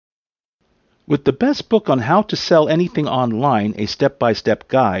With the best book on how to sell anything online, a step-by-step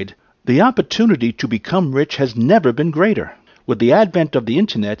guide, the opportunity to become rich has never been greater. With the advent of the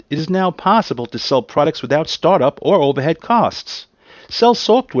internet, it is now possible to sell products without startup or overhead costs. Sell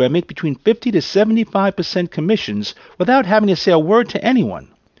software, make between 50 to 75% commissions without having to say a word to anyone.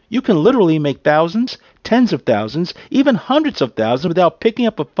 You can literally make thousands, tens of thousands, even hundreds of thousands without picking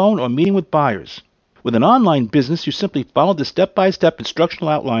up a phone or meeting with buyers. With an online business, you simply follow the step-by-step instructional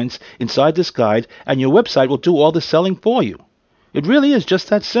outlines inside this guide, and your website will do all the selling for you. It really is just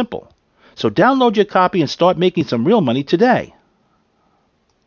that simple. So download your copy and start making some real money today.